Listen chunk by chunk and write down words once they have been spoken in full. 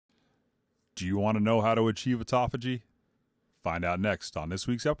Do you want to know how to achieve autophagy? Find out next on this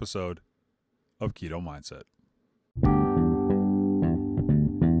week's episode of Keto Mindset.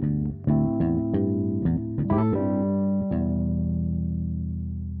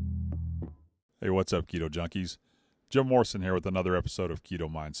 Hey, what's up, Keto Junkies? Jim Morrison here with another episode of Keto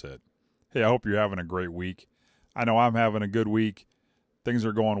Mindset. Hey, I hope you're having a great week. I know I'm having a good week. Things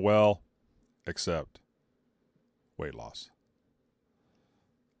are going well, except weight loss.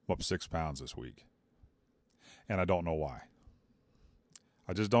 I'm up 6 pounds this week. And I don't know why.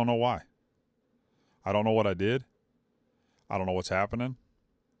 I just don't know why. I don't know what I did. I don't know what's happening.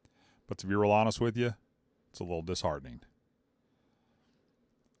 But to be real honest with you, it's a little disheartening.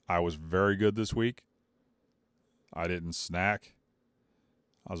 I was very good this week. I didn't snack.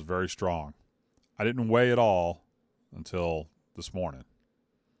 I was very strong. I didn't weigh at all until this morning.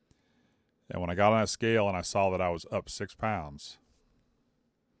 And when I got on that scale and I saw that I was up 6 pounds,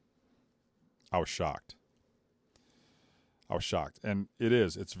 I was shocked. And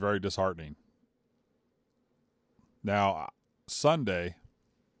it's very disheartening. Now, Sunday,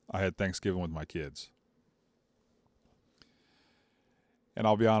 I had Thanksgiving with my kids. And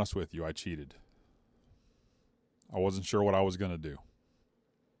I'll be honest with you, I cheated. I wasn't sure what I was going to do,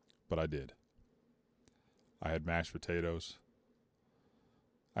 but I did. I had mashed potatoes.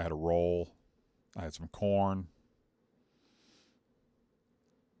 I had a roll. I had some corn.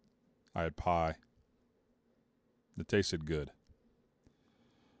 I had pie. It tasted good.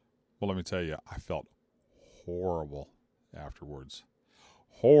 Well, let me tell you, I felt horrible afterwards.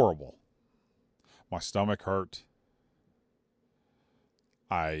 Horrible. My stomach hurt.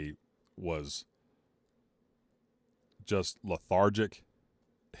 I was just lethargic.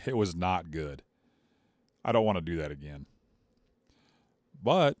 It was not good. I don't want to do that again.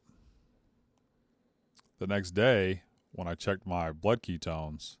 But the next day, when I checked my blood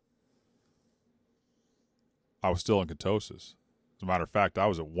ketones, I was still in ketosis. As a matter of fact, I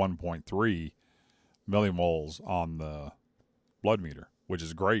was at 1.3 millimoles on the blood meter, which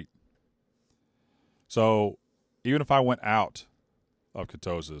is great. So even if I went out of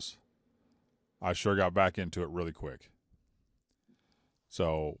ketosis, I sure got back into it really quick.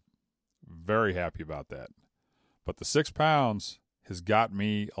 So very happy about that. But the 6 pounds has got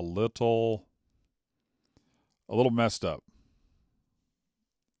me a little messed up.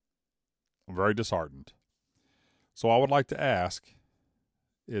 I'm very disheartened. So I would like to ask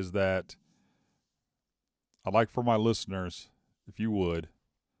is that I'd like for my listeners, if you would,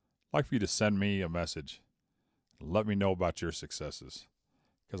 I'd like for you to send me a message. Let me know about your successes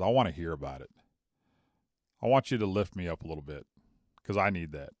because I want to hear about it. I want you to lift me up a little bit because I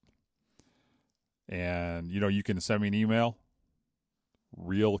need that. And, you can send me an email,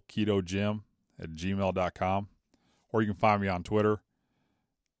 realketojim@gmail.com, or you can find me on Twitter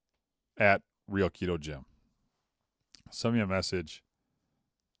at realketojim. Send me a message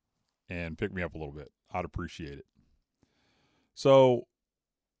and pick me up a little bit. I'd appreciate it. So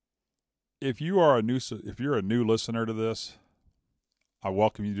if you're a new listener to this, I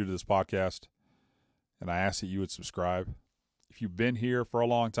welcome you to this podcast, and I ask that you would subscribe. If you've been here for a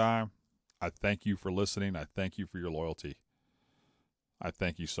long time, I thank you for listening. I thank you for your loyalty. I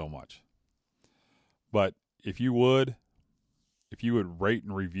thank you so much. But if you would rate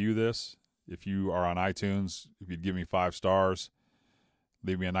and review this, if you are on iTunes, if you'd give me 5 stars,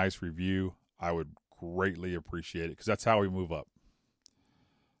 leave me a nice review, I would greatly appreciate it because that's how we move up.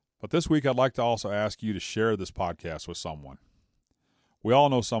 But this week, I'd like to also ask you to share this podcast with someone. We all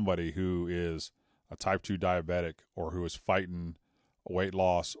know somebody who is a type 2 diabetic or who is fighting weight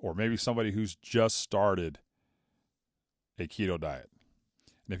loss, or maybe somebody who's just started a keto diet.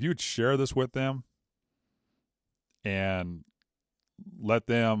 And if you would share this with them and let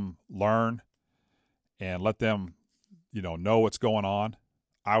them learn and let them, know what's going on,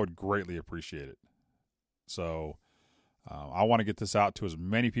 I would greatly appreciate it. So I want to get this out to as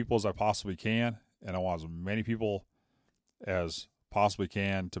many people as I possibly can, and I want as many people as possibly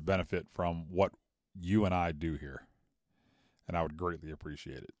can to benefit from what you and I do here. And I would greatly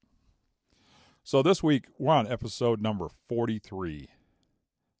appreciate it. So this week, we're on episode number 43.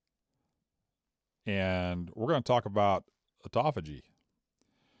 And we're going to talk about autophagy,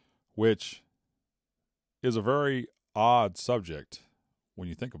 which is a very odd subject when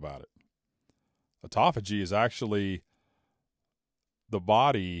you think about it. Autophagy is actually the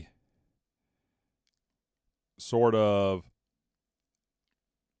body sort of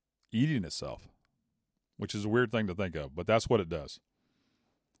eating itself, which is a weird thing to think of, but that's what it does.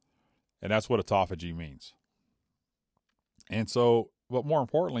 And that's what autophagy means. And so, but more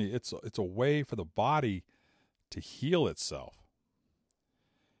importantly, it's a way for the body to heal itself.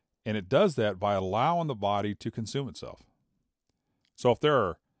 And it does that by allowing the body to consume itself. So if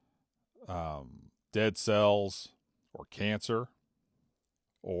there are dead cells or cancer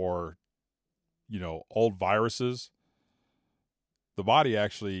or, old viruses, the body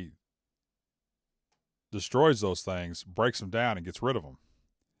actually destroys those things, breaks them down, and gets rid of them.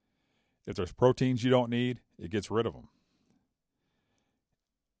 If there's proteins you don't need, it gets rid of them.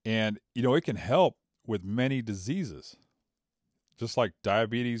 And, it can help with many diseases, just like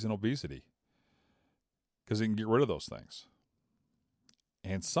diabetes and obesity, because it can get rid of those things.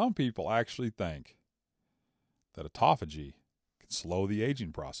 And some people actually think that autophagy can slow the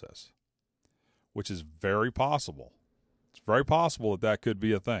aging process, which is very possible. It's very possible that could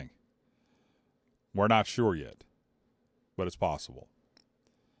be a thing. We're not sure yet, but it's possible.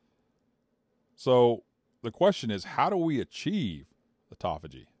 So the question is, how do we achieve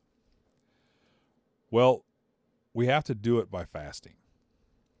autophagy? Well, we have to do it by fasting.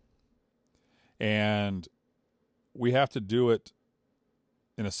 And we have to do it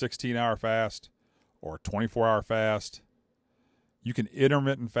in a 16-hour fast or a 24-hour fast. You can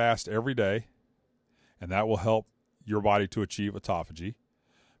intermittent fast every day, and that will help your body to achieve autophagy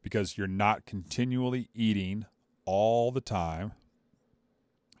because you're not continually eating all the time.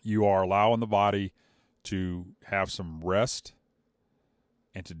 You are allowing the body to have some rest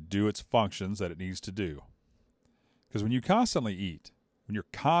and to do its functions that it needs to do. Because when you constantly eat, when you're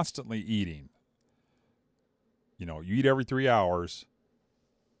constantly eating, you eat every 3 hours,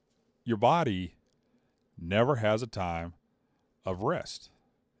 your body never has a time of rest.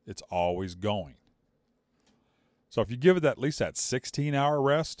 It's always going. So if you give it at least that 16-hour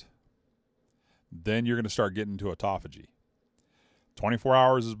rest, then you're going to start getting to autophagy. 24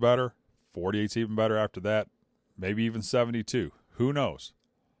 hours is better. 48 is even better after that. Maybe even 72. Who knows?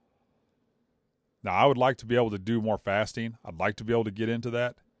 Now, I would like to be able to do more fasting. I'd like to be able to get into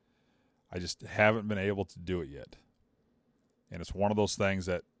that. I just haven't been able to do it yet. And it's one of those things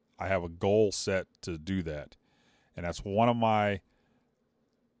that I have a goal set to do that. And that's one of my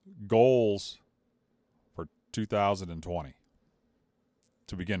goals for 2020,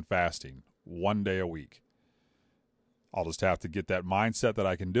 to begin fasting 1 day a week. I'll just have to get that mindset that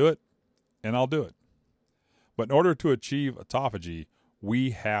I can do it, and I'll do it. But in order to achieve autophagy,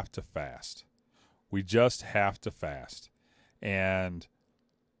 we have to fast. We just have to fast. And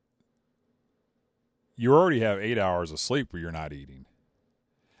you already have 8 hours of sleep where you're not eating.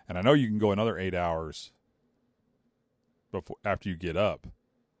 And I know you can go another 8 hours after you get up.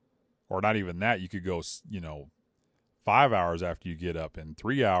 Or not even that. You could go, 5 hours after you get up and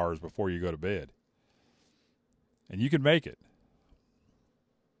 3 hours before you go to bed. And you can make it.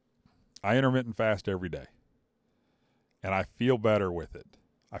 I intermittent fast every day. And I feel better with it.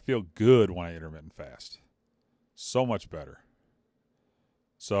 I feel good when I intermittent fast. So much better.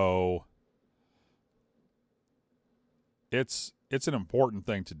 So it's an important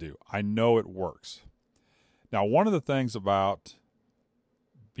thing to do. I know it works. Now, one of the things about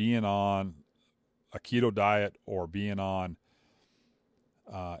being on a keto diet or being on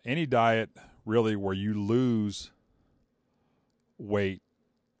any diet really where you lose weight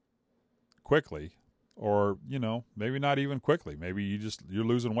quickly, or maybe not even quickly, maybe you're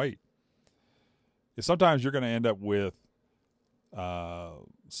losing weight, is sometimes you're going to end up with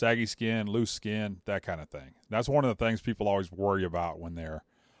saggy skin, loose skin, that kind of thing. That's one of the things people always worry about when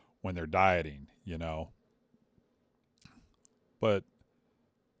they're dieting, but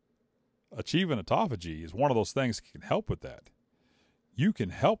achieving autophagy is one of those things that can help with that. You can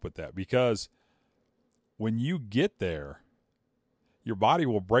help with that because when you get there, your body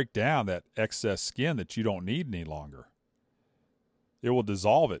will break down that excess skin that you don't need any longer. It will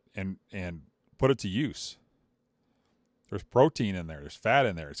dissolve it and put it to use. There's protein in there. There's fat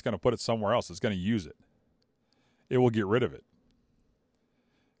in there. It's going to put it somewhere else. It's going to use it. It will get rid of it.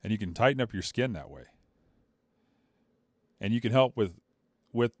 And you can tighten up your skin that way. And you can help with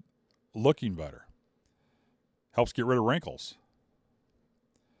looking better. Helps get rid of wrinkles.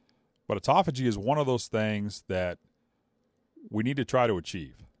 But autophagy is one of those things that we need to try to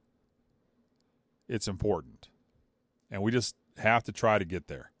achieve. It's important. And we just have to try to get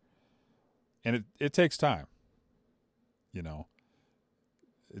there. And it takes time.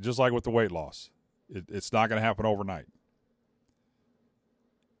 Just like with the weight loss. It's not going to happen overnight.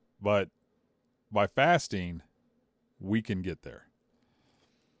 But by fasting, we can get there.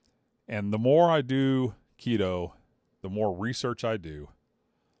 And the more I do keto, the more research I do,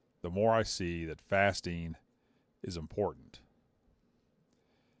 the more I see that fasting is important.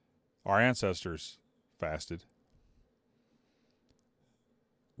 Our ancestors fasted.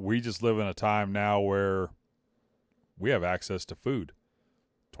 We just live in a time now where we have access to food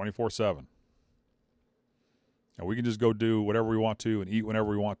 24/7. And we can just go do whatever we want to and eat whenever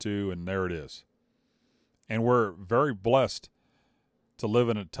we want to, and there it is. And we're very blessed to live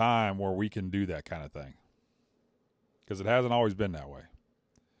in a time where we can do that kind of thing, because it hasn't always been that way.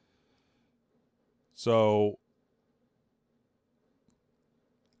 So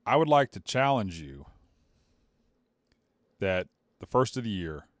I would like to challenge you that the first of the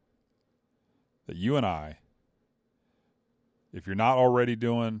year, that you and I, if you're not already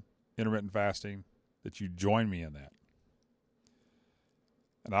doing intermittent fasting, that you join me in that.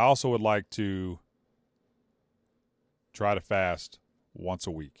 And I also would like to try to fast once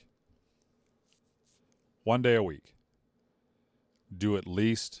a week. 1 day a week. Do at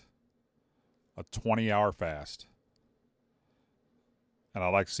least a 20-hour fast. And I'd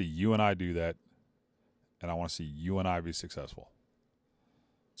like to see you and I do that. And I want to see you and I be successful.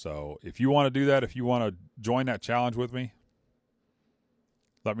 So if you want to do that, if you want to join that challenge with me,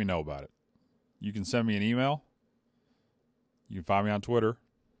 let me know about it. You can send me an email. You can find me on Twitter.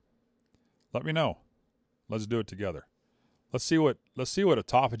 Let me know. Let's do it together. Let's see what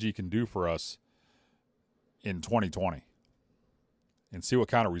autophagy can do for us in 2020. And see what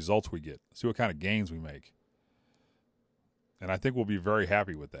kind of results we get. See what kind of gains we make. And I think we'll be very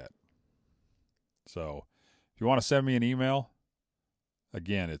happy with that. So if you want to send me an email,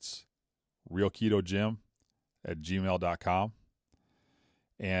 again, it's realketojim@gmail.com.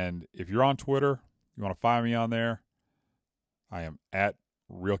 And if you're on Twitter, you want to find me on there, I am at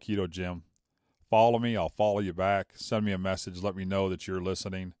realketojim. Follow me. I'll follow you back. Send me a message. Let me know that you're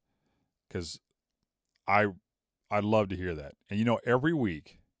listening, because I'd love to hear that. And, every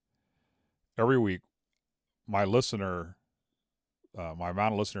week, my listener, my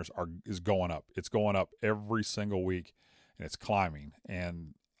amount of listeners is going up. It's going up every single week, and it's climbing.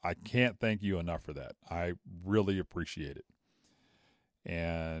 And I can't thank you enough for that. I really appreciate it.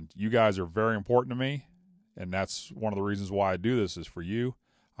 And you guys are very important to me, and that's one of the reasons why I do this is for you.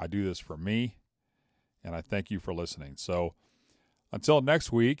 I do this for me, and I thank you for listening. So until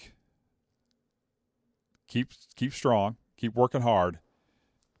next week, keep strong, keep working hard.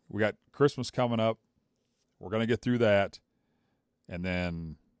 We got Christmas coming up. We're going to get through that, and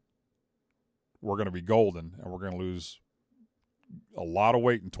then we're going to be golden, and we're going to lose a lot of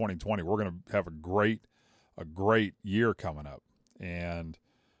weight in 2020. We're going to have a great year coming up, and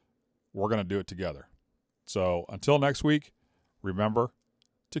we're going to do it together. So until next week, remember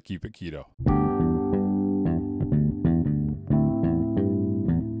to keep it keto.